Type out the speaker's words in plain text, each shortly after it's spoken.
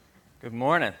Good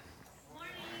morning.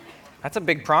 That's a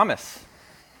big promise,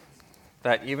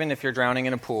 that even if you're drowning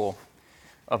in a pool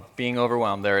of being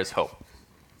overwhelmed, there is hope.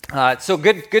 So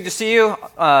good to see you.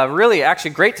 Really,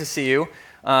 actually great to see you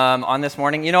on this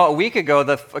morning. You know, a week ago,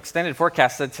 the extended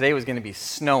forecast said today was going to be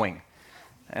snowing.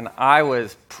 And I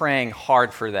was praying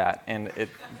hard for that, and it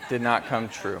did not come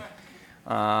true.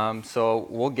 So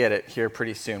we'll get it here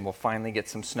pretty soon. We'll finally get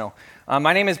some snow.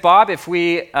 My name is Bob. In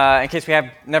case we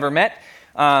have never met,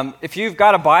 if you've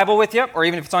got a Bible with you, or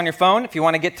even if it's on your phone, if you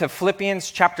want to get to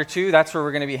Philippians chapter 2, that's where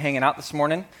we're going to be hanging out this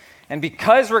morning. And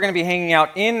because we're going to be hanging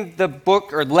out in the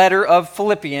book or letter of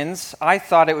Philippians, I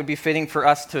thought it would be fitting for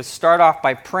us to start off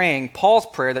by praying Paul's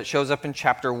prayer that shows up in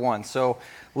chapter 1. So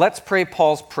let's pray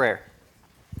Paul's prayer.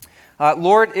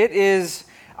 Lord, it is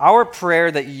our prayer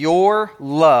that your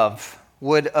love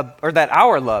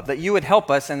that you would help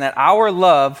us, and that our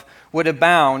love would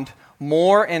abound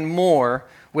more and more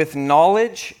with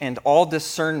knowledge and all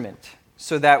discernment,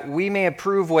 so that we may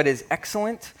approve what is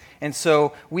excellent, and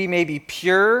so we may be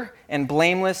pure and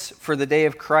blameless for the day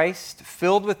of Christ,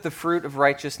 filled with the fruit of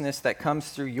righteousness that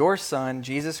comes through your Son,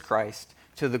 Jesus Christ,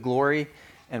 to the glory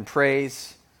and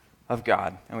praise of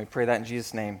God. And we pray that in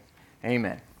Jesus' name.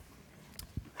 Amen.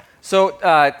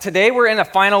 So today we're in the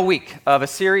final week of a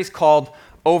series called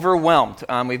Overwhelmed.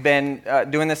 We've been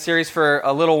doing this series for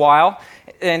a little while,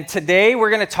 and today we're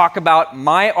going to talk about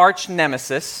my arch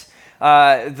nemesis,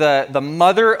 the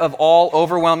mother of all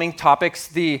overwhelming topics,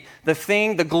 the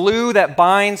glue that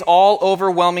binds all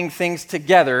overwhelming things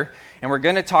together, and we're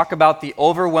going to talk about the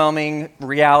overwhelming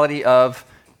reality of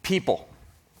people.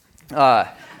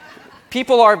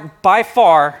 People are by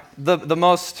far the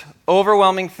most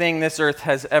overwhelming thing this earth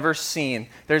has ever seen.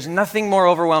 There's nothing more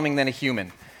overwhelming than a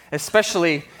human,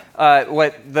 especially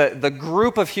what the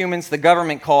group of humans the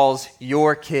government calls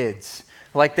your kids.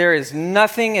 Like, there is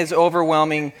nothing as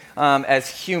overwhelming as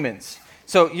humans.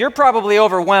 So you're probably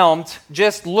overwhelmed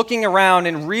just looking around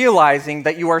and realizing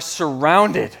that you are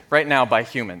surrounded right now by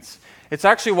humans. It's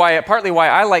actually partly why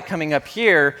I like coming up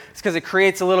here, is because it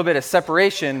creates a little bit of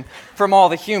separation from all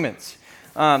the humans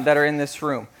that are in this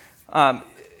room.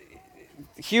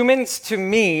 Humans, to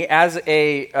me, as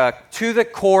a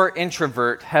to-the-core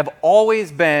introvert, have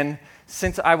always been,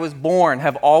 since I was born,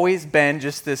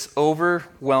 just this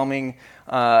overwhelming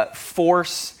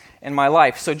force in my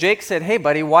life. So Jake said, hey,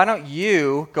 buddy, why don't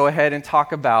you go ahead and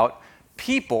talk about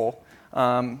people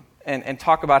and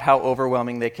talk about how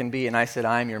overwhelming they can be? And I said,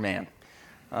 I'm your man.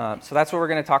 So that's what we're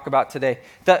going to talk about today.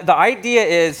 The idea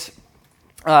is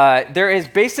there is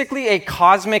basically a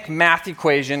cosmic math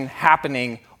equation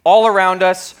happening all around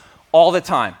us, all the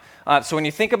time. So when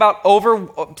you think about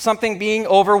something being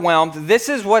overwhelmed, this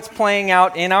is what's playing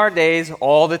out in our days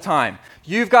all the time.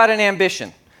 You've got an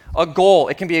ambition, a goal.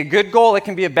 It can be a good goal, it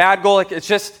can be a bad goal. It's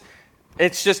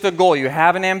just a goal. You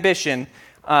have an ambition.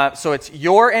 So it's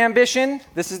your ambition.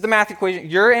 This is the math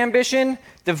equation. Your ambition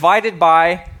divided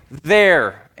by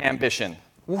their ambition.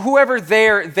 Whoever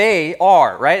they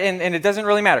are, right? And it doesn't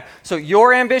really matter. So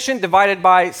your ambition divided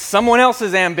by someone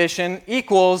else's ambition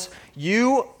equals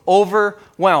you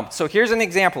overwhelmed. So here's an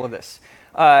example of this.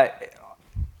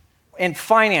 In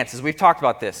finances, we've talked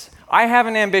about this. I have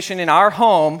an ambition in our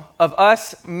home of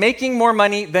us making more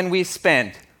money than we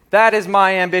spend. That is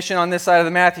my ambition on this side of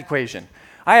the math equation.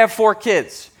 I have 4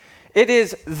 kids. It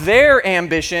is their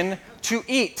ambition to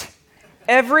eat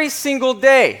every single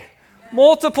day,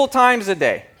 multiple times a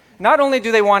day. Not only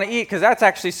do they want to eat, because that's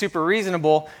actually super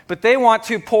reasonable, but they want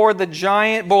to pour the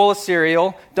giant bowl of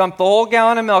cereal, dump the whole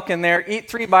gallon of milk in there, eat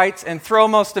 3 bites, and throw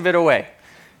most of it away.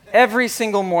 Every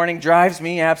single morning drives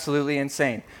me absolutely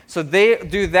insane. So they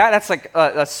do that. That's like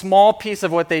a small piece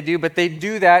of what they do, but they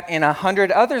do that in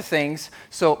 100 other things.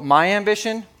 So my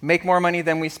ambition, make more money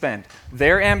than we spend.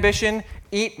 Their ambition,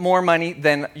 eat more money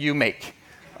than you make,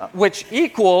 which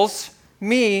equals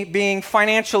me being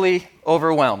financially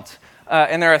overwhelmed.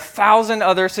 And there are 1,000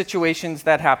 other situations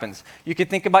that happens. You could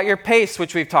think about your pace,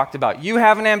 which we've talked about. You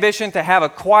have an ambition to have a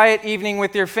quiet evening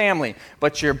with your family,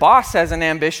 but your boss has an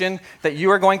ambition that you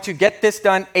are going to get this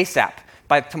done ASAP,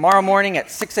 by tomorrow morning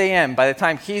at 6 a.m., by the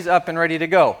time he's up and ready to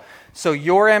go. So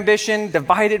your ambition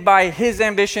divided by his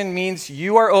ambition means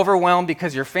you are overwhelmed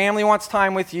because your family wants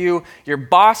time with you, your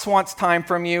boss wants time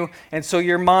from you, and so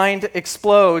your mind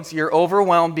explodes. You're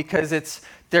overwhelmed because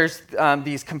there's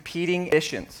these competing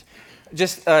ambitions.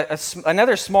 Just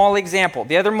another small example.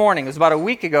 The other morning, it was about a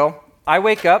week ago, I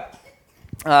wake up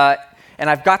and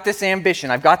I've got this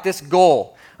ambition. I've got this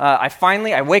goal.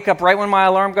 I wake up right when my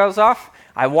alarm goes off.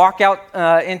 I walk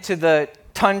out into the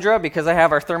tundra because I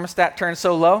have our thermostat turned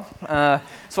so low.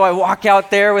 So I walk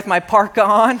out there with my parka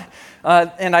on,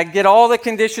 and I get all the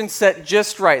conditions set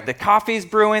just right. The coffee's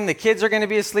brewing, the kids are going to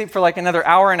be asleep for like another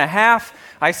hour and a half.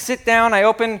 I sit down, I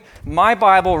open my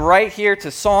Bible right here to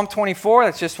Psalm 24,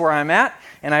 that's just where I'm at,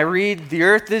 and I read, "The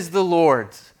earth is the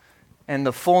Lord's, and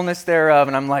the fullness thereof,"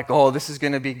 and I'm like, oh, this is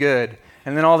going to be good.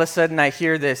 And then all of a sudden I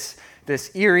hear this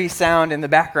eerie sound in the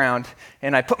background,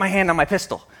 and I put my hand on my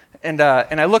pistol, and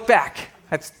I look back.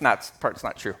 Part's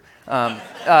not true. But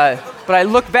I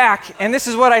look back, and this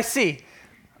is what I see.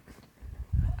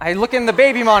 I look in the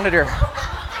baby monitor.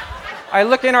 I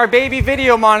look in our baby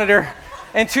video monitor,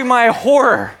 and to my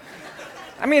horror,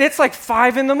 I mean, it's like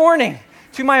 5 a.m.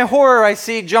 To my horror, I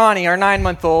see Johnny, our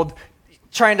 9-month-old,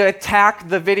 trying to attack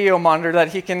the video monitor that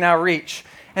he can now reach.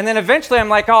 And then eventually I'm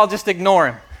like, oh, I'll just ignore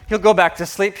him. He'll go back to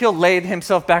sleep. He'll lay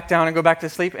himself back down and go back to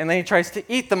sleep. And then he tries to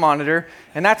eat the monitor,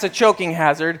 and that's a choking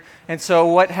hazard. And so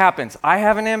what happens? I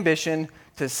have an ambition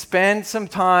to spend some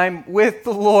time with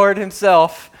the Lord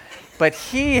himself, but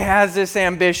he has this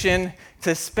ambition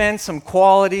to spend some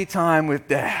quality time with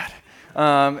Dad.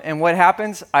 And what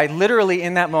happens? I literally,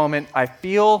 in that moment, I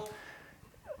feel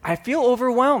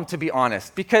overwhelmed, to be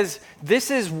honest, because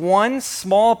this is one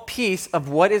small piece of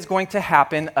what is going to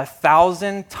happen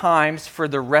 1,000 times for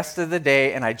the rest of the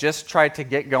day, and I just tried to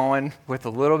get going with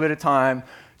a little bit of time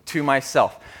to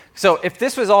myself. So if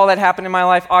this was all that happened in my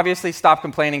life, obviously stop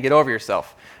complaining, get over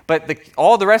yourself. But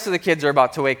all the rest of the kids are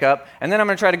about to wake up, and then I'm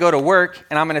going to try to go to work,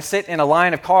 and I'm going to sit in a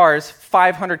line of cars,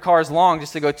 500 cars long,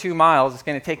 just to go 2 miles. It's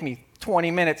going to take me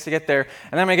 20 minutes to get there,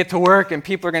 and then I'm going to get to work, and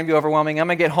people are going to be overwhelming. I'm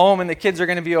going to get home, and the kids are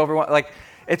going to be overwhelmed. Like,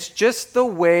 it's just the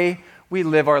way we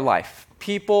live our life.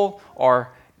 People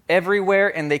are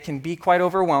everywhere, and they can be quite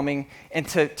overwhelming. And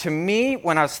to me,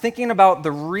 when I was thinking about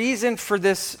the reason for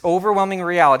this overwhelming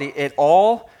reality, it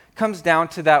all comes down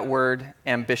to that word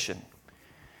ambition.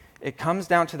 It comes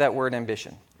down to that word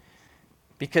ambition.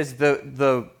 Because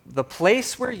the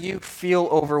place where you feel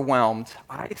overwhelmed,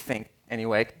 I think,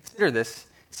 anyway, consider this,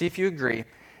 see if you agree,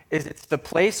 is it's the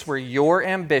place where your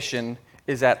ambition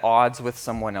is at odds with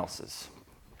someone else's.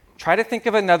 Try to think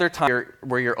of another time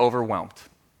where you're overwhelmed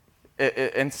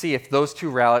and see if those two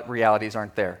realities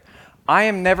aren't there. I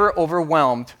am never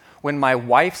overwhelmed when my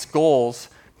wife's goals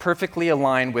perfectly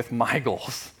align with my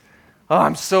goals. Oh,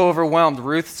 I'm so overwhelmed.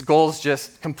 Ruth's goals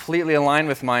just completely align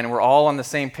with mine, and we're all on the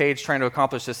same page trying to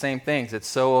accomplish the same things. It's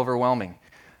so overwhelming.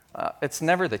 It's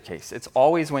never the case. It's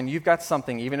always when you've got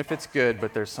something, even if it's good,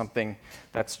 but there's something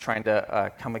that's trying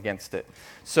to come against it.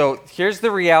 So here's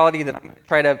the reality that I'm going to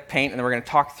try to paint, and then we're going to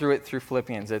talk through it through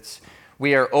Philippians. It's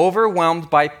we are overwhelmed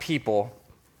by people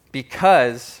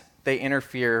because they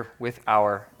interfere with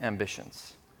our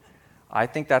ambitions. I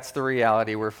think that's the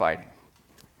reality we're fighting.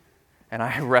 And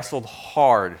I wrestled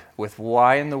hard with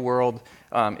why in the world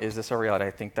is this a reality.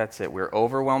 I think that's it. We're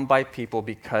overwhelmed by people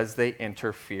because they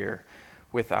interfere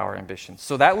with our ambitions.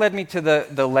 So that led me to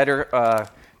the letter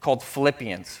called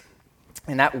Philippians.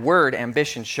 And that word,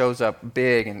 ambition, shows up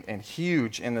big and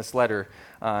huge in this letter,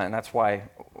 and that's why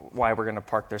we're going to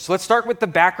park there. So let's start with the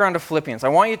background of Philippians. I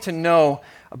want you to know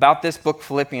about this book,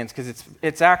 Philippians, because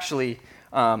it's actually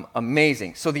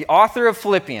amazing. So the author of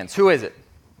Philippians, who is it?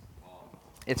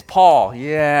 It's Paul.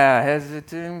 Yeah, has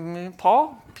it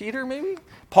Paul? Peter, maybe?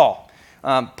 Paul.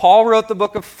 Paul wrote the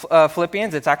book of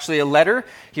Philippians. It's actually a letter.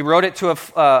 He wrote it to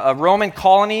a Roman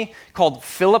colony called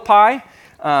Philippi.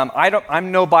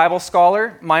 I'm no Bible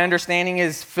scholar. My understanding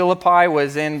is Philippi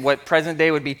was in what present day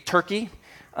would be Turkey.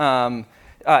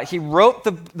 He wrote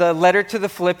the letter to the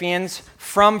Philippians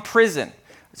from prison.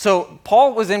 So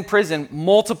Paul was in prison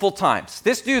multiple times.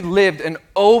 This dude lived an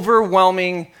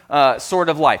overwhelming sort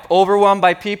of life. Overwhelmed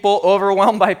by people,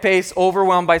 overwhelmed by pace,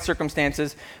 overwhelmed by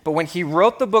circumstances. But when he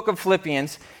wrote the book of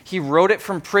Philippians, he wrote it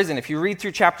from prison. If you read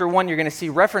through chapter 1, you're going to see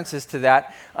references to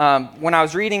that. When I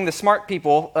was reading the smart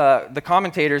people, the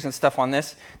commentators and stuff on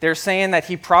this, they're saying that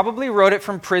he probably wrote it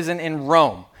from prison in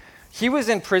Rome. He was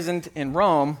imprisoned in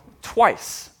Rome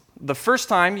twice. The first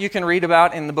time you can read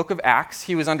about in the book of Acts,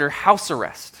 he was under house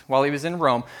arrest while he was in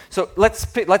Rome. So let's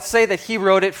say that he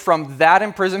wrote it from that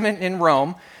imprisonment in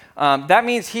Rome. That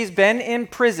means he's been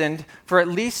imprisoned for at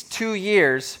least 2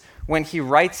 years when he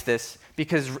writes this,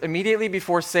 because immediately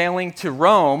before sailing to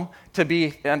Rome to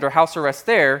be under house arrest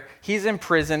there, he's in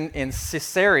prison in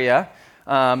Caesarea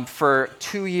for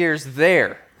 2 years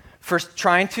there, for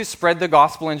trying to spread the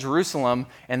gospel in Jerusalem,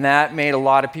 and that made a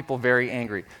lot of people very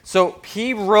angry. So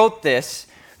he wrote this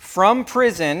from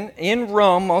prison in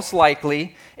Rome, most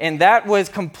likely, and that was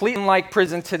completely unlike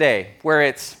prison today, where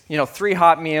it's 3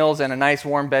 hot meals and a nice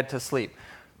warm bed to sleep.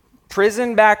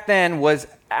 Prison back then was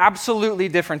absolutely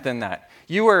different than that.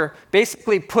 You were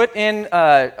basically put in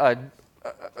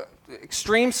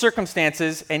extreme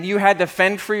circumstances and you had to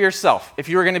fend for yourself. If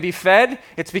you were going to be fed,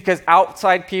 it's because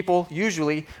outside people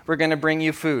usually were going to bring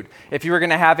you food. If you were going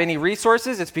to have any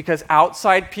resources, it's because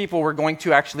outside people were going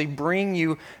to actually bring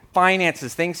you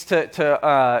finances, things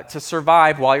to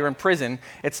survive while you're in prison.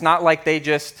 It's not like they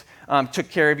just took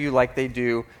care of you like they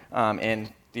do in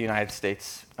the United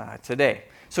States today.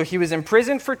 So he was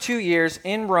imprisoned for 2 years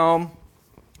in Rome,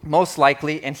 most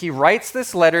likely, and he writes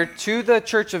this letter to the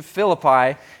church of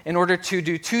Philippi in order to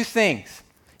do two things.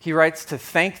 He writes to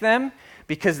thank them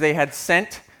because they had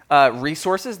sent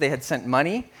resources, they had sent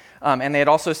money, and they had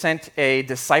also sent a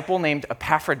disciple named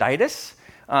Epaphroditus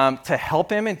to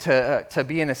help him and to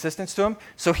be an assistance to him.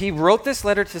 So he wrote this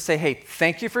letter to say, hey,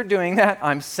 thank you for doing that.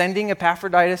 I'm sending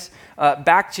Epaphroditus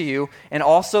back to you, and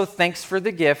also thanks for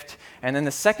the gift. And then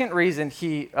the second reason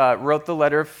he wrote the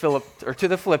letter to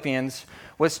the Philippians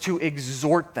was to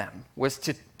exhort them, was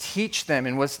to teach them,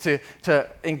 and was to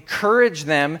encourage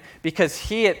them, because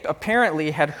he apparently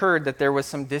had heard that there was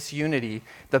some disunity.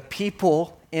 The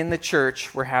people in the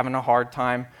church were having a hard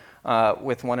time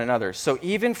with one another. So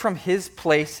even from his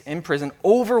place in prison,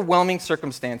 overwhelming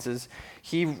circumstances,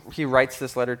 he writes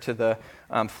this letter to the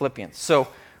Philippians. So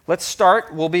let's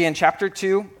start. We'll be in chapter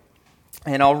 2,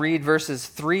 and I'll read verses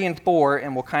 3 and 4,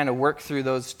 and we'll kind of work through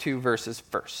those two verses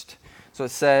first. So it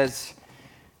says,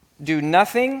 "Do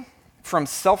nothing from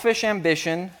selfish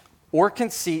ambition or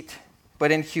conceit,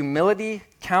 but in humility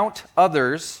count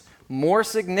others more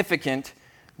significant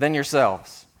than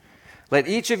yourselves. Let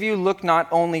each of you look not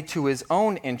only to his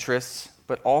own interests,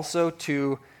 but also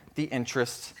to the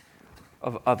interests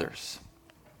of others."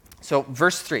 So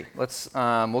verse 3,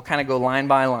 we'll kind of go line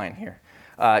by line here.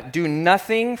 Do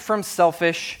nothing from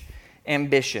selfish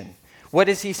ambition. What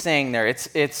is he saying there?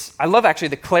 I love actually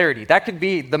the clarity. That could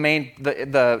be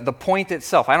the point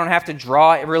itself. I don't have to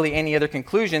draw really any other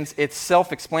conclusions. It's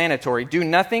self-explanatory. Do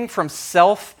nothing from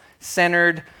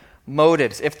self-centered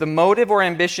motives. If the motive or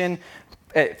ambition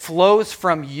flows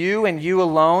from you and you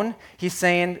alone, he's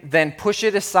saying, then push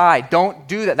it aside. Don't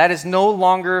do that. That is no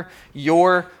longer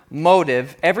your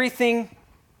motive. Everything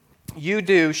you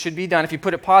do should be done, if you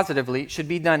put it positively, should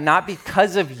be done not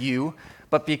because of you,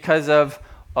 but because of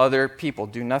other people.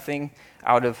 Do nothing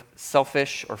out of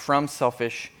selfish or from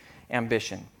selfish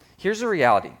ambition. Here's the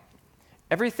reality.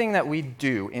 Everything that we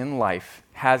do in life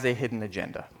has a hidden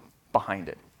agenda behind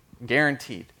it,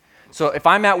 guaranteed. So if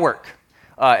I'm at work,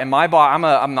 and my boss,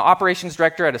 I'm the operations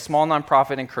director at a small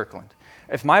nonprofit in Kirkland.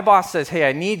 If my boss says, hey,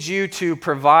 I need you to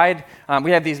provide,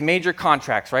 we have these major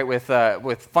contracts, right,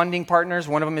 with funding partners.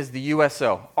 One of them is the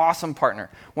USO, awesome partner.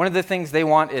 One of the things they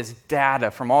want is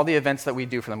data from all the events that we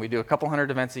do for them. We do a couple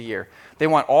hundred events a year. They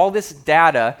want all this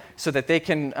data so that they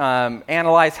can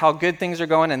analyze how good things are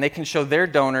going, and they can show their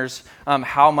donors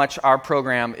how much our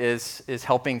program is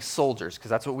helping soldiers,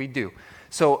 because that's what we do.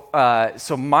 So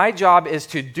my job is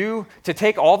to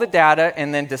take all the data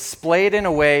and then display it in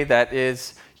a way that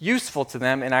is useful to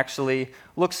them and actually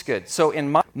looks good. So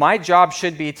in my job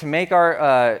should be to make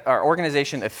our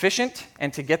organization efficient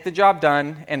and to get the job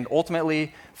done and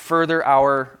ultimately further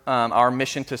our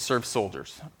mission to serve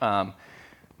soldiers.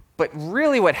 But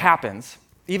really what happens,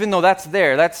 even though that's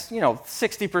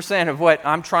 60% of what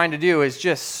I'm trying to do is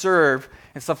just serve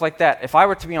and stuff like that. If I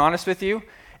were to be honest with you,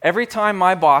 every time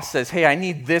my boss says, hey, I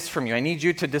need this from you, I need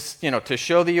you to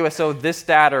show the USO this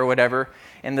data or whatever,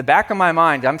 in the back of my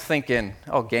mind, I'm thinking,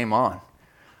 oh, game on.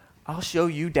 I'll show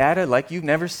you data like you've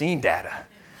never seen data,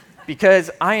 because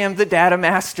I am the data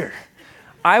master.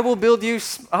 I'll build you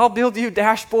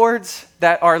dashboards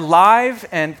that are live,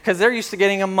 and because they're used to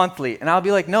getting them monthly, and I'll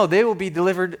be like, no, they will be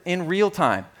delivered in real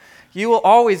time. You will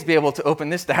always be able to open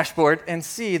this dashboard and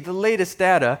see the latest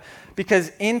data,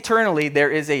 because internally there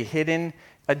is a hidden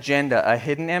agenda, a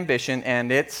hidden ambition,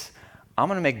 and I'm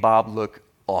going to make Bob look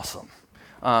awesome.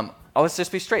 Let's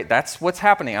just be straight. That's what's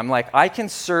happening. I'm like, I can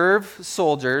serve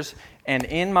soldiers, and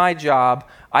in my job,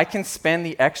 I can spend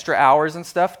the extra hours and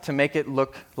stuff to make it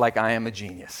look like I am a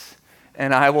genius.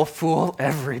 And I will fool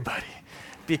everybody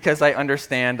because I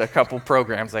understand a couple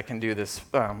programs that can do this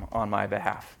on my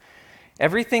behalf.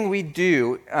 Everything we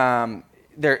do,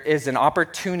 there is an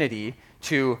opportunity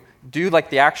to do like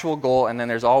the actual goal, and then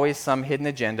there's always some hidden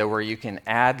agenda where you can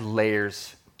add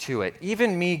layers to it.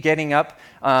 Even me getting up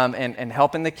and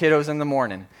helping the kiddos in the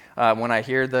morning when I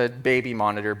hear the baby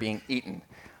monitor being eaten.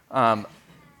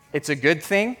 It's a good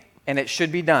thing, and it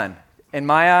should be done. In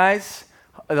my eyes,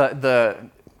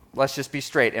 let's just be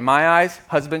straight. In my eyes,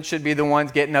 husbands should be the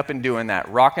ones getting up and doing that.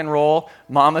 Rock and roll,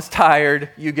 mama's tired,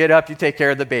 you get up, you take care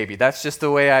of the baby. That's just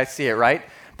the way I see it, right?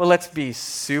 But let's be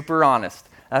super honest.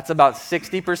 That's about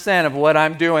 60% of what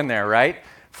I'm doing there, right?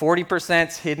 40%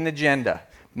 is hidden agenda,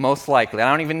 most likely. I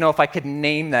don't even know if I could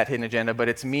name that hidden agenda, but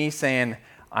it's me saying,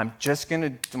 I'm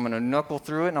gonna knuckle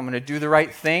through it, and I'm gonna do the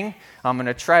right thing. I'm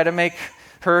gonna try to make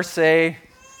her say,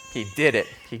 he did it.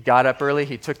 He got up early,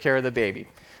 he took care of the baby.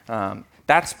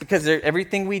 That's because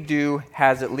everything we do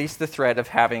has at least the threat of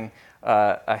having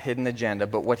a hidden agenda.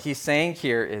 But what he's saying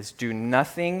here is do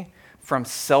nothing from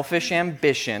selfish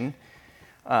ambition,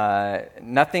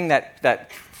 nothing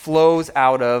that flows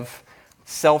out of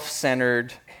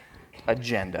self-centered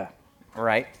agenda,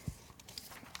 right?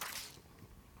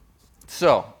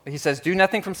 So he says, do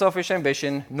nothing from selfish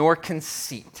ambition nor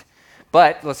conceit.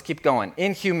 But let's keep going.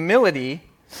 In humility,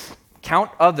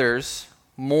 count others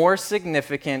more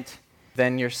significant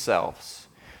than yourselves.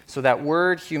 So that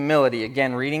word humility,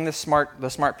 again, reading the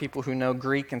smart people who know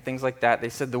Greek and things like that, they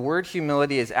said the word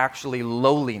humility is actually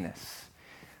lowliness.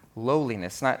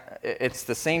 Lowliness. It's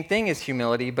the same thing as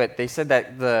humility, but they said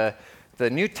that the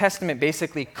New Testament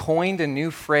basically coined a new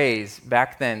phrase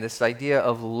back then, this idea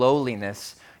of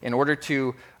lowliness, in order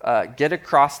to get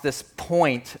across this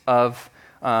point of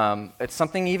it's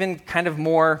something even kind of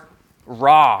more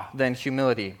raw than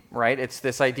humility, right? It's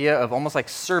this idea of almost like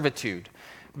servitude.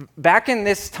 Back in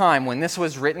this time when this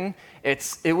was written,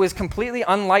 it was completely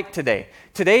unlike today.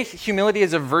 Today, humility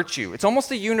is a virtue. It's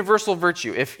almost a universal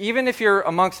virtue. Even if you're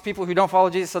amongst people who don't follow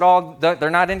Jesus at all, they're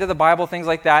not into the Bible, things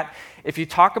like that, if you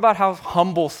talk about how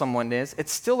humble someone is,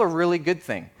 it's still a really good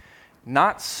thing.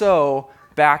 Not so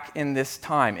back in this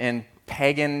time, in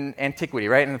pagan antiquity,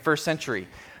 right, in the first century.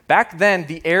 Back then,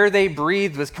 the air they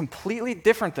breathed was completely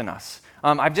different than us.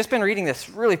 I've just been reading this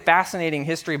really fascinating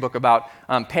history book about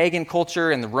pagan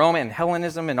culture and the Roman and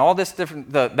Hellenism and all this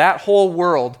different, that whole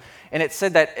world. And it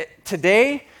said that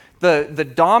today,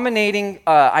 the dominating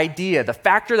idea, the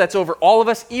factor that's over all of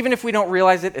us, even if we don't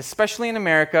realize it, especially in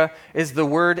America, is the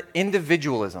word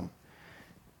individualism.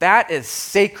 That is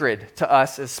sacred to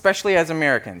us, especially as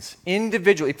Americans.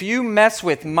 Individual. If you mess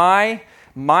with my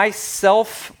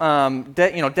self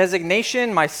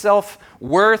designation, my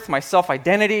self-worth, my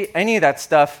self-identity, any of that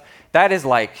stuff, that is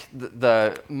like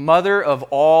the mother of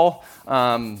all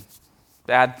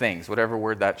bad things, whatever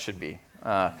word that should be.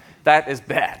 That is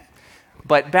bad.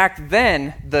 But back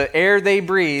then, the air they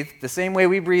breathed, the same way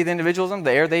we breathe individualism,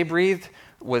 the air they breathed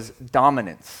was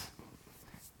dominance.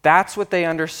 That's what they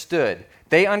understood.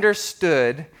 They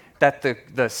understood that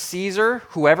the Caesar,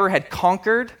 whoever had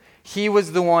conquered, he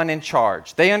was the one in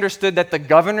charge. They understood that the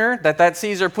governor that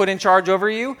Caesar put in charge over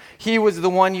you, he was the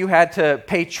one you had to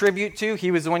pay tribute to.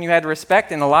 He was the one you had to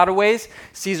respect. In a lot of ways,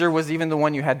 Caesar was even the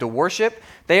one you had to worship.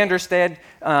 They understood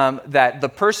that the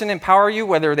person in power you,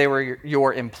 whether they were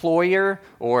your employer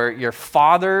or your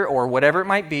father or whatever it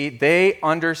might be, they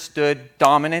understood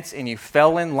dominance and you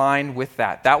fell in line with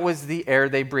that. That was the air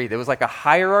they breathed. It was like a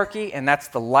hierarchy, and that's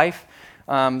the life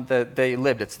that they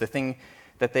lived. It's the thing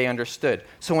that they understood.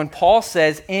 So when Paul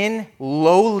says, in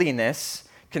lowliness,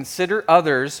 consider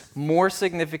others more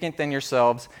significant than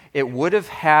yourselves, it would have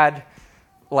had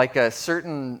like a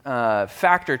certain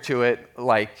factor to it,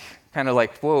 like kind of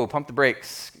like, whoa, pump the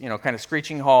brakes, kind of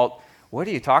screeching halt. What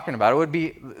are you talking about? It would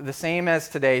be the same as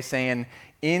today saying,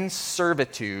 in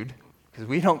servitude, because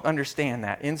we don't understand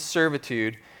that. In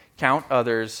servitude, count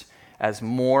others as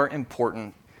more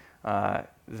important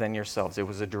than yourselves. It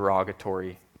was a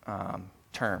derogatory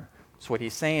term. So what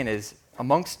he's saying is,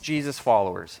 amongst Jesus'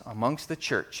 followers, amongst the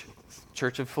church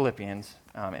of Philippians,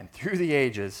 and through the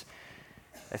ages,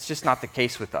 that's just not the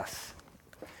case with us.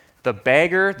 The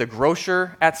beggar, the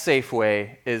grocer at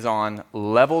Safeway is on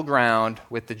level ground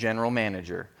with the general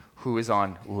manager, who is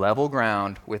on level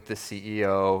ground with the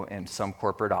CEO in some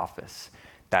corporate office.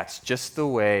 That's just the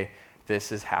way this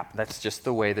has happened. That's just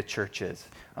the way the church is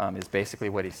basically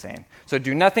what he's saying. So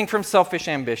do nothing from selfish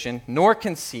ambition, nor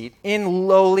conceit. In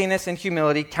lowliness and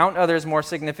humility, count others more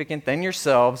significant than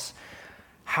yourselves.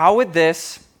 How would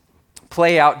this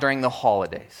play out during the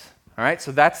holidays? All right,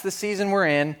 so that's the season we're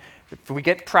in. If we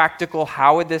get practical,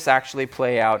 how would this actually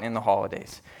play out in the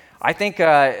holidays? I think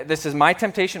this is my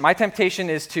temptation. My temptation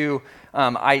is to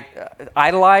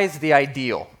idolize the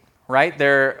ideal. Right?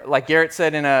 There, like Garrett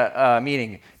said in a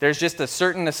meeting, there's just a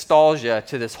certain nostalgia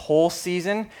to this whole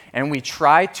season, and we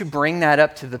try to bring that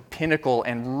up to the pinnacle,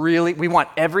 and really, we want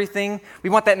everything, we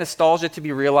want that nostalgia to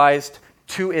be realized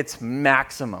to its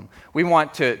maximum. We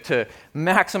want to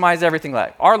maximize everything.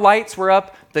 Like our lights were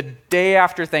up the day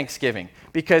after Thanksgiving,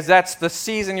 because that's the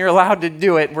season you're allowed to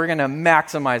do it. We're going to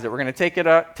maximize it. We're going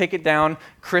to take it down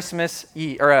Christmas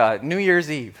Eve, or New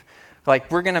Year's Eve.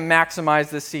 Like, we're going to maximize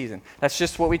this season. That's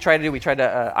just what we try to do. We try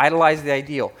to idolize the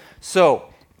ideal. So,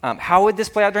 how would this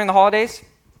play out during the holidays?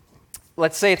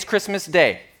 Let's say it's Christmas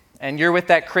Day, and you're with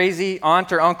that crazy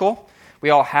aunt or uncle, we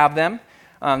all have them,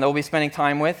 that we'll be spending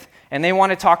time with, and they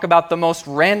want to talk about the most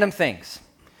random things.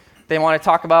 They want to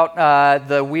talk about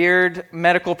the weird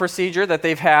medical procedure that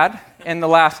they've had in the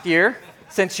last year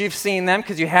since you've seen them,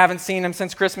 because you haven't seen them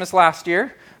since Christmas last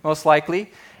year, most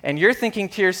likely. And you're thinking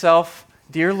to yourself,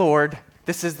 dear Lord,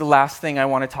 this is the last thing I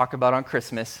want to talk about on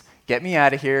Christmas. Get me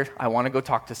out of here. I want to go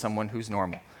talk to someone who's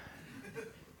normal.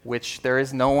 Which there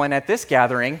is no one at this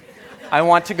gathering. I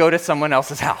want to go to someone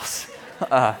else's house.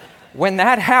 When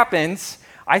that happens,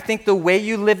 I think the way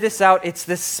you live this out, it's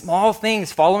the small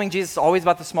things. Following Jesus is always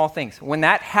about the small things. When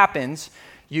that happens,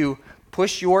 you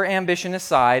push your ambition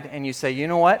aside and you say, you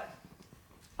know what?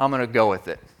 I'm going to go with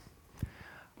it.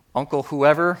 Uncle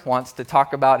whoever wants to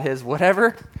talk about his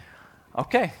whatever,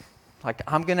 okay.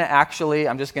 I'm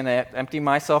just going to empty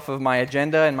myself of my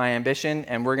agenda and my ambition,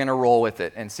 and we're going to roll with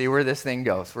it and see where this thing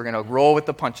goes. We're going to roll with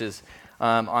the punches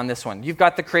on this one. You've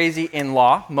got the crazy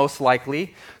in-law, most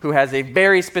likely, who has a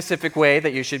very specific way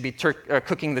that you should be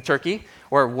cooking the turkey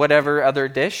or whatever other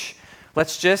dish.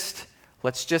 Let's just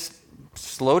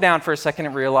slow down for a second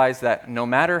and realize that no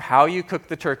matter how you cook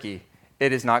the turkey,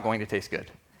 it is not going to taste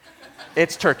good.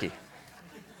 It's turkey.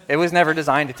 It was never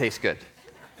designed to taste good.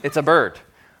 It's a bird.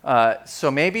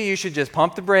 So maybe you should just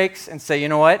pump the brakes and say, you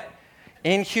know what?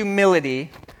 In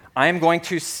humility, I am going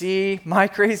to see my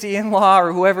crazy in-law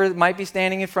or whoever might be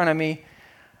standing in front of me.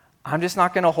 I'm just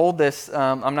not going to hold this.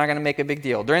 I'm not going to make a big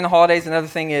deal. During the holidays, another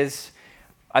thing is,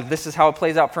 this is how it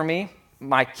plays out for me.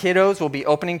 My kiddos will be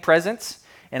opening presents,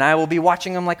 and I will be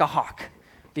watching them like a hawk.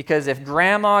 Because if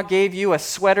grandma gave you a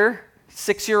sweater,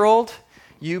 6-year-old,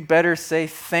 you better say,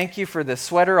 thank you for this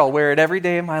sweater. I'll wear it every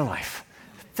day of my life.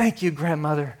 Thank you,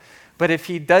 grandmother. But if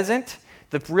he doesn't,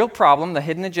 the real problem, the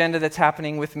hidden agenda that's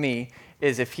happening with me,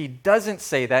 is if he doesn't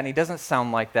say that and he doesn't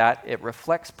sound like that, it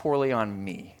reflects poorly on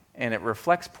me. And it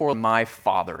reflects poorly on my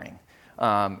fathering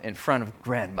in front of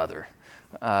grandmother,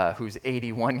 who's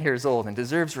 81 years old and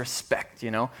deserves respect,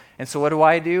 you know. And so what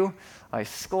do? I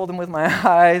scold him with my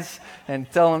eyes and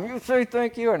tell him, you say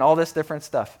thank you, and all this different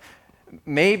stuff.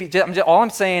 All I'm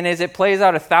saying is it plays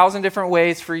out 1,000 different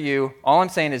ways for you. All I'm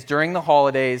saying is during the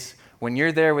holidays, when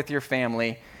you're there with your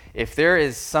family, if there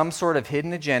is some sort of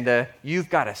hidden agenda, you've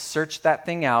got to search that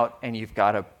thing out and you've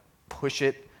got to push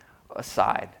it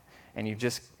aside. And you've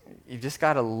just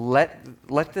got to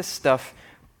let this stuff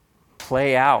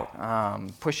play out.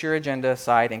 Push your agenda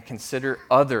aside and consider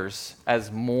others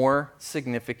as more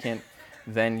significant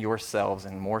than yourselves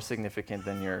and more significant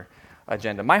than your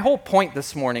agenda. My whole point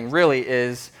this morning really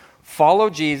is follow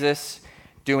Jesus,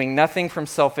 doing nothing from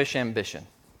selfish ambition.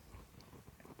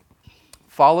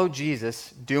 Follow Jesus,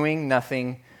 doing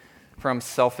nothing from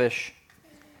selfish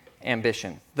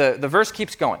ambition. The verse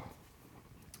keeps going.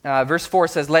 Verse 4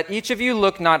 says, let each of you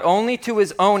look not only to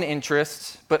his own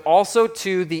interests, but also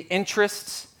to the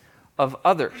interests of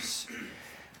others.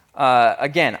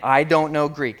 Again, I don't know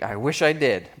Greek. I wish I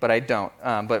did, but I don't.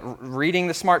 But reading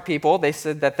the smart people, they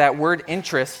said that word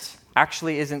interests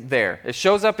actually isn't there. It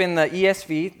shows up in the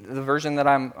ESV, the version that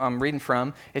I'm reading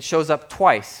from. It shows up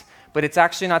twice, but it's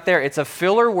actually not there. It's a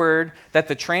filler word that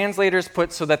the translators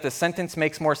put so that the sentence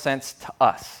makes more sense to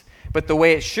us. But the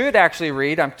way it should actually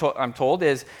read, I'm told,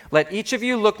 is let each of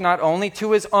you look not only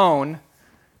to his own,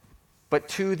 but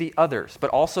to the others, but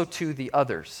also to the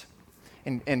others.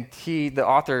 And he, the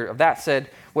author of that, said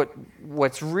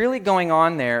what's really going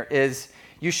on there is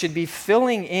you should be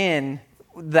filling in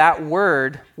that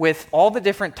word with all the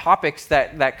different topics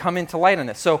that come into light on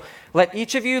this. So let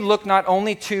each of you look not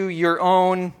only to your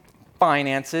own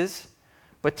finances,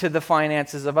 but to the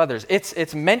finances of others.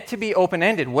 It's meant to be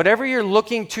open-ended. Whatever you're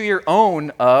looking to your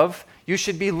own of, you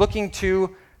should be looking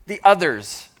to the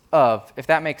others of, if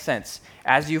that makes sense,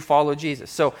 as you follow Jesus.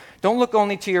 So don't look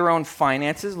only to your own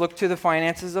finances, look to the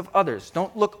finances of others.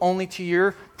 Don't look only to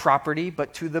your property,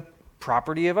 but to the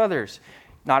property of others.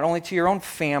 Not only to your own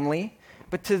family,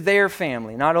 but to their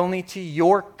family. Not only to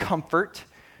your comfort,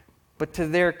 but to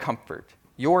their comfort.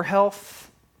 Your health,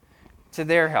 to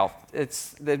their health.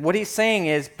 What he's saying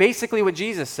is basically what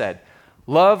Jesus said.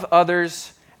 Love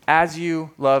others as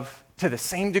you love, to the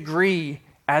same degree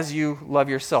as you love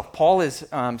yourself. Paul is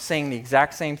saying the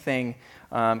exact same thing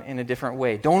in a different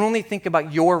way. Don't only think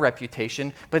about your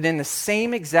reputation, but in the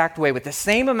same exact way, with the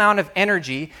same amount of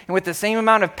energy and with the same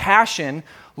amount of passion,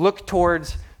 look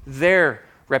towards their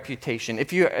reputation.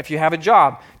 If you have a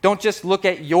job, don't just look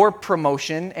at your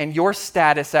promotion and your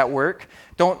status at work.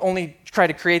 Don't only try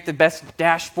to create the best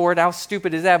dashboard, how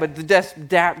stupid is that, but the best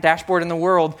dashboard in the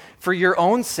world for your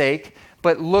own sake,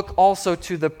 but look also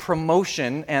to the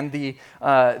promotion and the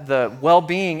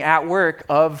well-being at work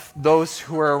of those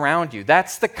who are around you.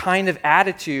 That's the kind of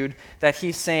attitude that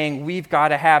he's saying we've got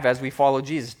to have as we follow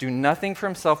Jesus. Do nothing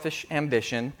from selfish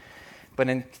ambition, but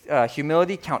in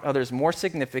humility count others more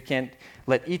significant.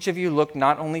 Let each of you look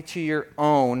not only to your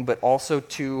own, but also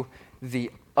to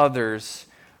the others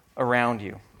around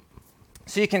you.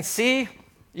 So you can see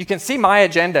my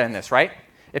agenda in this, right?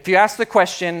 If you ask the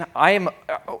question, I'm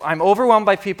overwhelmed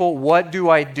by people, what do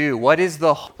I do? What is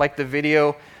the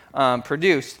video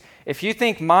produced? If you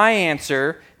think my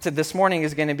answer to this morning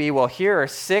is going to be, well, here are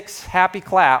 6 happy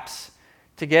claps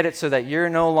to get it so that you're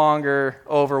no longer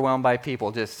overwhelmed by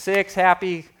people. Just 6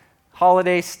 happy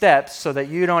holiday steps so that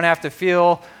you don't have to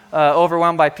feel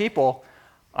overwhelmed by people.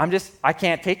 I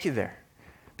can't take you there.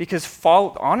 Because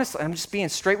honestly, I'm just being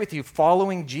straight with you,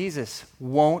 following Jesus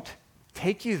won't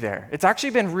take you there. It's actually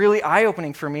been really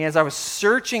eye-opening for me as I was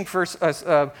searching for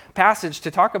a passage to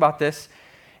talk about this.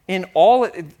 In all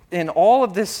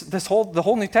of the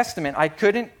whole New Testament, I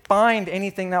couldn't find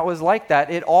anything that was like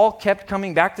that. It all kept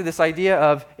coming back to this idea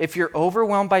of if you're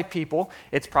overwhelmed by people,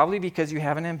 it's probably because you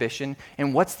have an ambition.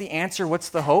 And what's the answer? What's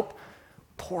the hope?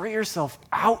 Pour yourself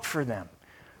out for them.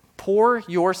 Pour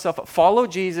yourself out. Follow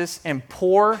Jesus and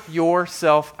pour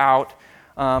yourself out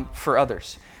for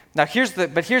others. Now, here's the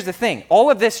thing.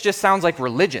 All of this just sounds like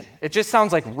religion. It just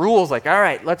sounds like rules, like, all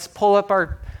right, let's pull up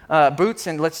our boots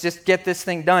and let's just get this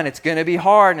thing done. It's going to be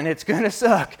hard and it's going to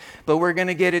suck, but we're going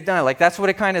to get it done. Like, that's what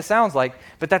it kind of sounds like,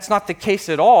 but that's not the case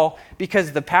at all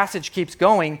because the passage keeps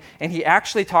going and he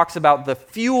actually talks about the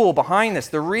fuel behind this.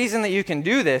 The reason that you can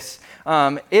do this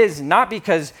is not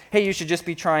because, hey, you should just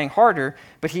be trying harder,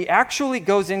 but he actually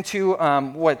goes into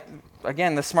what,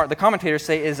 again, the commentators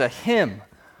say is a hymn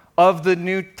of the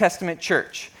New Testament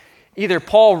church. Either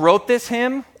Paul wrote this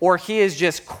hymn or he is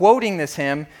just quoting this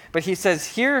hymn, but he says,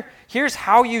 here's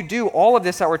how you do all of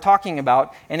this that we're talking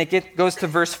about, and it goes to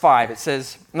verse 5. It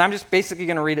says, and I'm just basically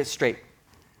going to read it straight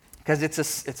because it's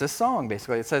a song,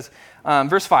 basically. It says,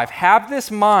 verse 5, have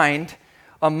this mind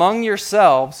among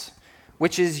yourselves,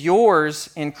 which is yours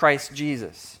in Christ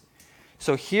Jesus.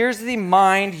 So here's the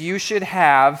mind you should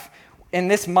have. And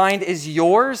this mind is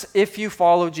yours if you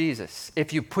follow Jesus.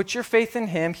 If you put your faith in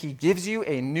him, he gives you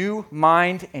a new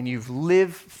mind and you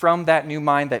live from that new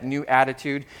mind, that new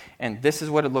attitude. And this is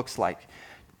what it looks like.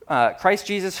 Christ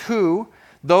Jesus, who,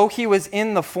 though he was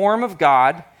in the form of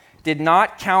God, did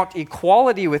not count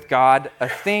equality with God a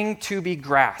thing to be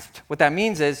grasped. What that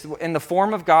means is, in the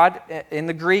form of God, in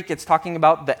the Greek, it's talking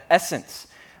about the essence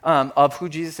of who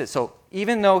Jesus is. So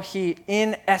even though he,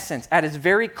 in essence, at his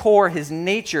very core, his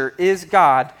nature is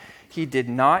God, he did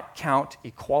not count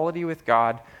equality with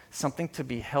God something to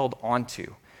be held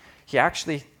onto. He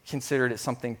actually considered it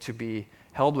something to be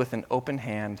held with an open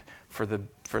hand for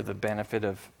the benefit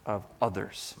of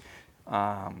others.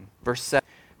 Verse 7,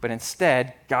 but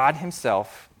instead, God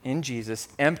himself, in Jesus,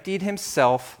 emptied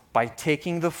himself by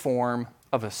taking the form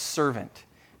of a servant,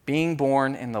 being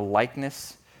born in the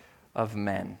likeness of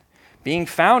men. Being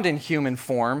found in human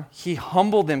form, he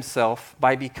humbled himself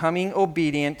by becoming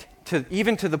obedient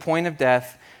even to the point of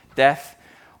death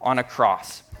on a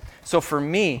cross. So for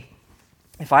me,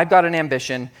 if I've got an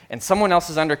ambition and someone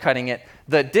else is undercutting it,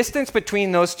 the distance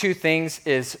between those two things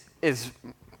is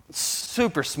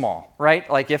super small, right?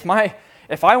 Like if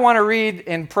I want to read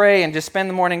and pray and just spend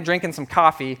the morning drinking some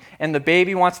coffee and the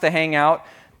baby wants to hang out,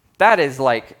 that is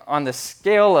like on the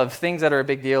scale of things that are a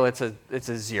big deal, it's a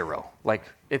 0. Like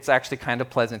it's actually kind of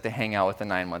pleasant to hang out with a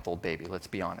 9-month-old baby, let's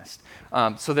be honest.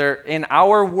 So in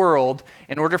our world,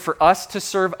 in order for us to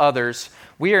serve others,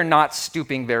 we are not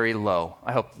stooping very low.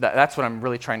 I hope that's what I'm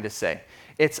really trying to say.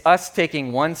 It's us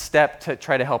taking one step to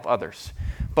try to help others.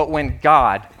 But when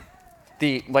God,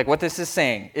 what this is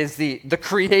saying, is the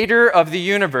creator of the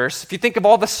universe, if you think of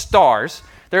all the stars,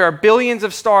 there are billions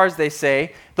of stars, they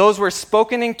say. Those were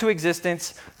spoken into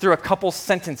existence through a couple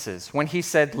sentences when he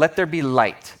said, let there be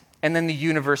light. And then the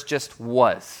universe just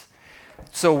was.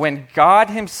 So when God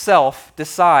himself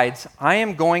decides, I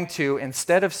am going to,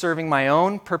 instead of serving my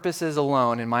own purposes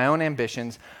alone and my own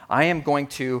ambitions, I am going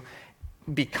to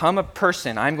become a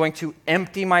person. I'm going to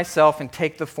empty myself and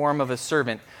take the form of a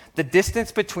servant. The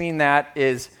distance between that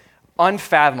is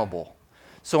unfathomable.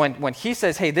 So when he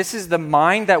says, hey, this is the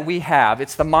mind that we have,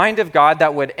 it's the mind of God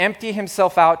that would empty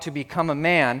himself out to become a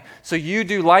man, so you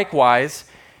do likewise,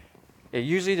 it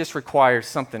usually just requires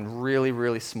something really,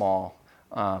 really small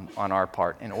on our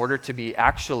part in order to be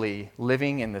actually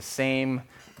living in the same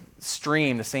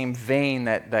stream, the same vein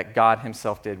that God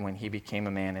himself did when he became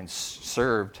a man and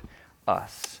served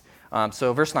us.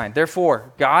 So verse 9,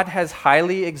 therefore, God has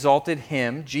highly exalted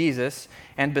him, Jesus,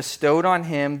 and bestowed on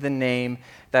him the name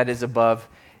that is above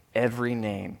every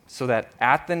name, so that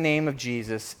at the name of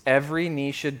Jesus, every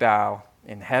knee should bow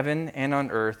in heaven and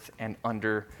on earth and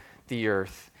under the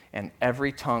earth, and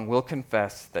every tongue will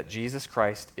confess that Jesus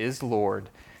Christ is Lord,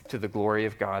 to the glory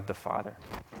of God the Father.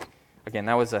 Again,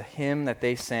 that was a hymn that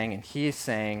they sang, and he is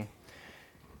saying,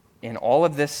 in all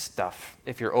of this stuff,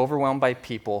 if you're overwhelmed by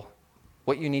people,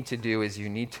 what you need to do is you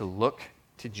need to look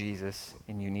to Jesus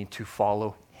and you need to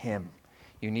follow him.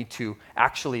 You need to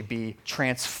actually be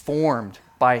transformed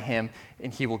by him,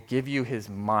 and he will give you his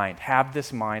mind. Have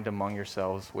this mind among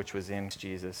yourselves, which was in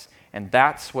Jesus. And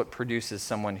that's what produces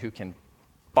someone who can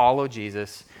follow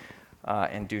Jesus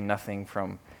and do nothing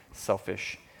from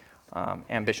selfish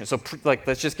ambition. So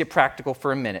let's just get practical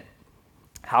for a minute.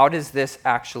 How does this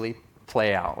actually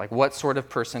play out? Like, what sort of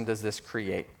person does this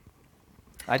create?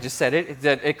 I just said it,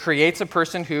 that it creates a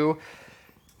person who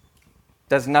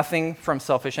does nothing from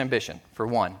selfish ambition, for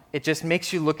one. It just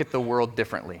makes you look at the world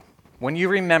differently. When you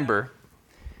remember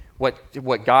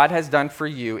what God has done for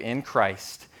you in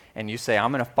Christ, and you say,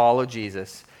 I'm going to follow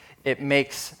Jesus, it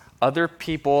makes other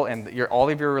people and all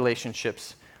of your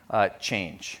relationships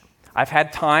change. I've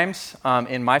had times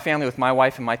in my family with my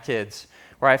wife and my kids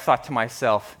where I thought to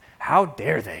myself, how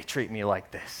dare they treat me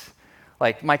like this?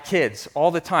 Like my kids,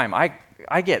 all the time,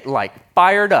 I get like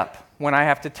fired up when I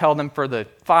have to tell them for the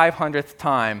 500th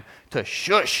time to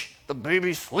shush, the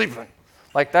baby's sleeping.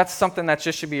 Like that's something that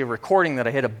just should be a recording that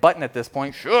I hit a button at this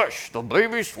point. Shush, the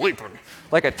baby's sleeping.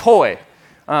 Like a toy.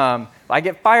 I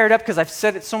get fired up because I've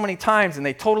said it so many times and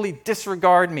they totally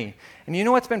disregard me. And you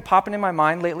know what's been popping in my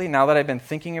mind lately now that I've been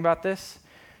thinking about this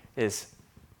is,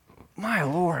 my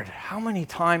Lord, how many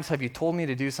times have you told me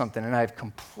to do something and I've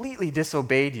completely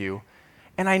disobeyed you?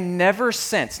 And I never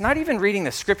sense, not even reading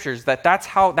the scriptures,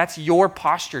 that's your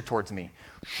posture towards me.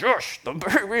 Shush, the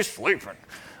baby's sleeping.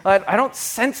 I don't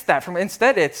sense that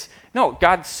instead it's, no,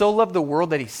 God so loved the world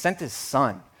that he sent his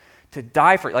son to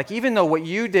die for it. Like even though what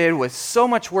you did was so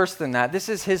much worse than that, this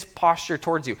is his posture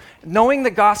towards you. Knowing the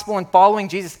gospel and following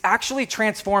Jesus actually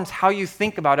transforms how you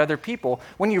think about other people.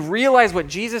 When you realize what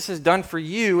Jesus has done for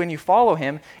you and you follow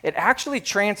him, it actually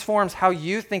transforms how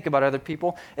you think about other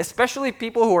people, especially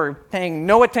people who are paying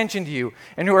no attention to you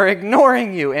and who are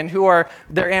ignoring you and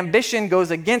their ambition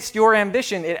goes against your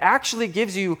ambition. It actually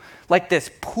gives you like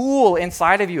this pool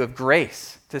inside of you of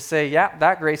grace to say, yeah,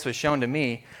 that grace was shown to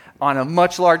me on a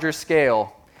much larger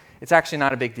scale. It's actually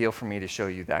not a big deal for me to show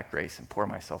you that grace and pour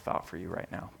myself out for you right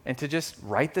now. And to just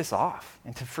write this off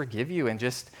and to forgive you and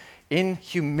just in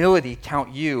humility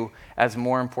count you as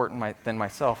more important than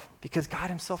myself because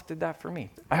God himself did that for me.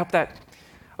 I hope that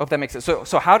makes sense.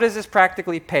 So how does this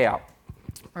practically play out?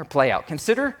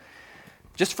 Consider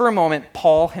just for a moment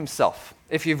Paul himself,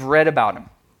 if you've read about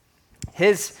him.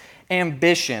 His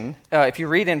ambition, if you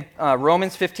read in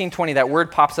Romans 15:20, that word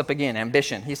pops up again,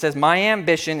 ambition. He says, my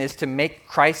ambition is to make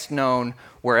Christ known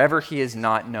wherever he is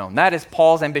not known. That is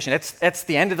Paul's ambition. That's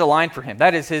the end of the line for him.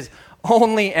 That is his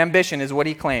only ambition, is what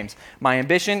he claims. My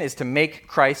ambition is to make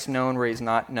Christ known where he's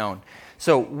not known.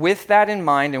 So with that in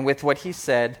mind and with what he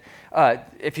said,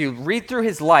 if you read through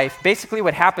his life, basically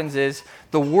what happens is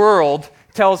the world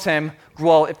tells him,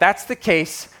 well, if that's the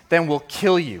case, then we'll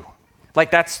kill you. Like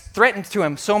that's threatened to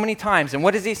him so many times. And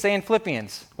what does he say in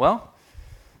Philippians? Well,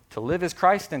 to live is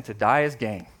Christ and to die is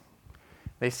gain.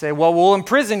 They say, well, we'll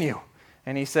imprison you.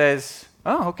 And he says,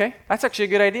 oh, okay, that's actually a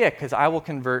good idea because I will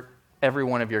convert every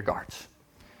one of your guards.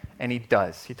 And he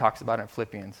does. He talks about it in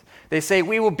Philippians. They say,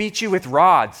 we will beat you with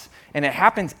rods. And it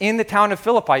happens in the town of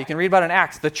Philippi. You can read about it in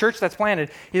Acts, the church that's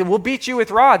planted. We'll beat you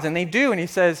with rods. And they do. And he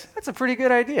says, that's a pretty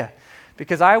good idea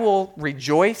because I will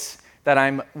rejoice that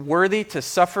I'm worthy to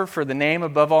suffer for the name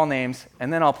above all names,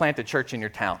 and then I'll plant a church in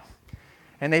your town.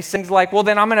 And they say like, well,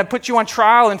 then I'm going to put you on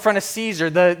trial in front of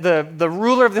Caesar, the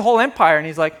ruler of the whole empire. And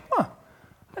he's like,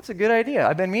 that's a good idea.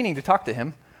 I've been meaning to talk to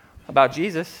him about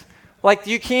Jesus. Like,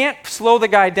 you can't slow the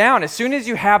guy down. As soon as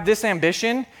you have this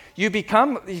ambition, you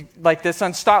become like this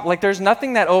unstoppable. Like, there's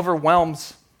nothing that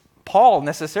overwhelms Paul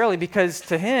necessarily because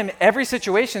to him, every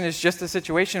situation is just a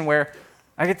situation where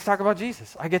I get to talk about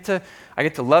Jesus. I get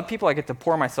to love people. I get to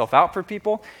pour myself out for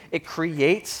people. It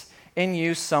creates in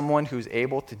you someone who's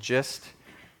able to just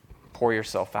pour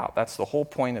yourself out. That's the whole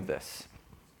point of this.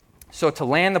 So to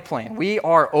land the plane, we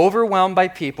are overwhelmed by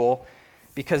people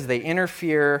because they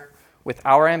interfere with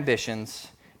our ambitions.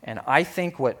 And I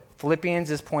think what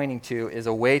Philippians is pointing to is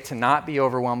a way to not be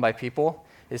overwhelmed by people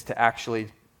is to actually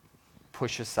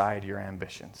push aside your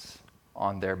ambitions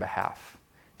on their behalf,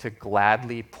 to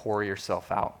gladly pour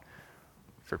yourself out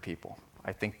for people.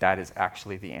 I think that is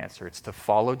actually the answer. It's to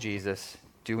follow Jesus,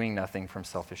 doing nothing from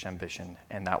selfish ambition,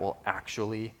 and that will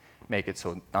actually make it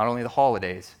so not only the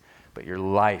holidays, but your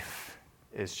life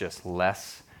is just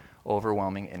less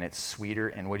overwhelming and it's sweeter.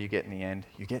 And what do you get in the end?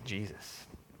 You get Jesus.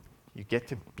 You get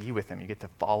to be with him. You get to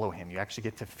follow him. You actually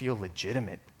get to feel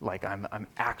legitimate, like I'm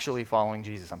actually following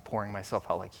Jesus. I'm pouring myself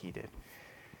out like he did.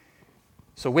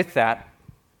 So with that,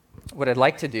 what I'd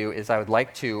like to do is I'm going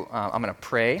to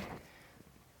pray,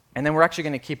 and then we're actually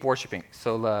going to keep worshiping.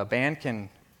 So the band can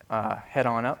head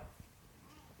on up.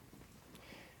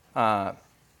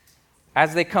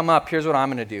 As they come up, here's what I'm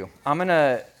going to do. I'm going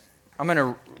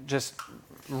to just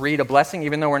read a blessing,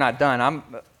 even though we're not done.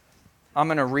 I'm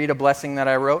going to read a blessing that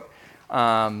I wrote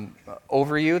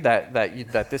over you,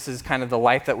 that this is kind of the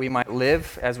life that we might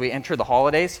live as we enter the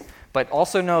holidays. But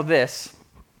also know this,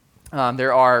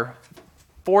 there are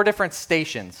 4 different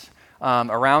stations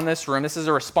around this room. This is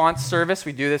a response service.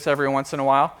 We do this every once in a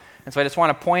while. And so I just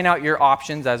want to point out your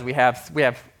options as we have,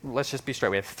 let's just be straight,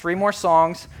 we have 3 more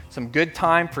songs, some good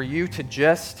time for you to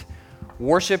just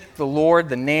worship the Lord,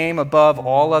 the name above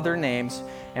all other names.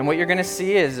 And what you're going to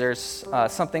see is there's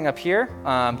something up here,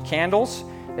 candles.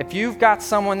 If you've got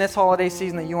someone this holiday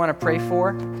season that you want to pray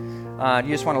for, you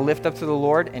just want to lift up to the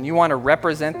Lord, and you want to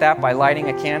represent that by lighting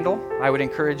a candle, I would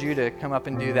encourage you to come up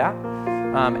and do that.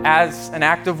 As an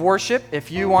act of worship,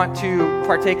 if you want to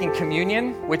partake in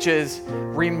communion, which is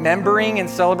remembering and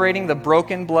celebrating the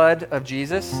broken blood of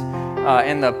Jesus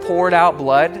and the poured out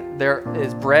blood, there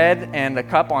is bread and a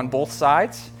cup on both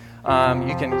sides.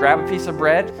 You can grab a piece of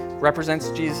bread, represents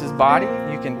Jesus' body.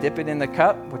 You can dip it in the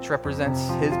cup, which represents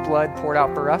his blood poured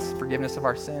out for us, forgiveness of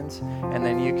our sins. And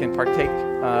then you can partake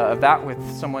of that with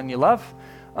someone you love.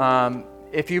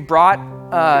 If you brought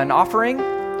an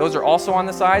offering, those are also on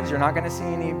the sides. You're not going to see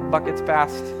any buckets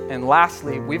passed. And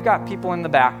lastly, we've got people in the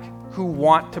back who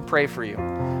want to pray for you,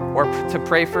 or to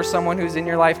pray for someone who's in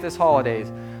your life this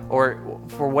holidays, or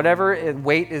for whatever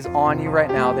weight is on you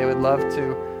right now. They would love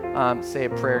to say a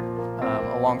prayer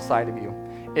alongside of you.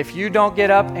 If you don't get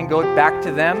up and go back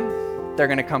to them, they're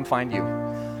going to come find you.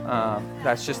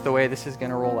 That's just the way this is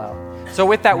going to roll out. So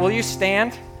with that, will you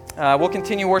stand? We'll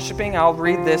continue worshiping. I'll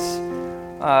read this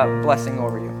blessing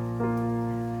over you.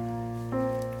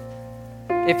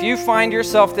 If you find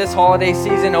yourself this holiday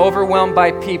season overwhelmed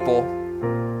by people,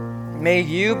 may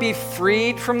you be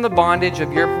freed from the bondage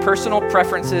of your personal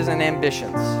preferences and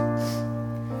ambitions.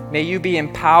 May you be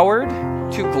empowered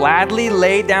to gladly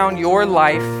lay down your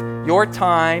life, your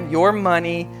time, your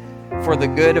money for the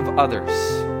good of others,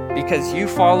 because you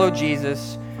follow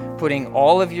Jesus, putting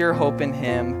all of your hope in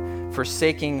him,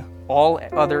 forsaking all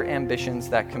other ambitions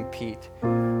that compete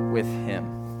with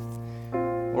him.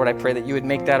 Lord, I pray that you would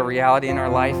make that a reality in our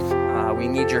life. We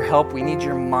need your help. We need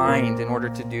your mind in order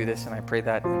to do this, and I pray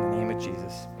that in the name of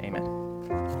Jesus.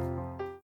 Amen.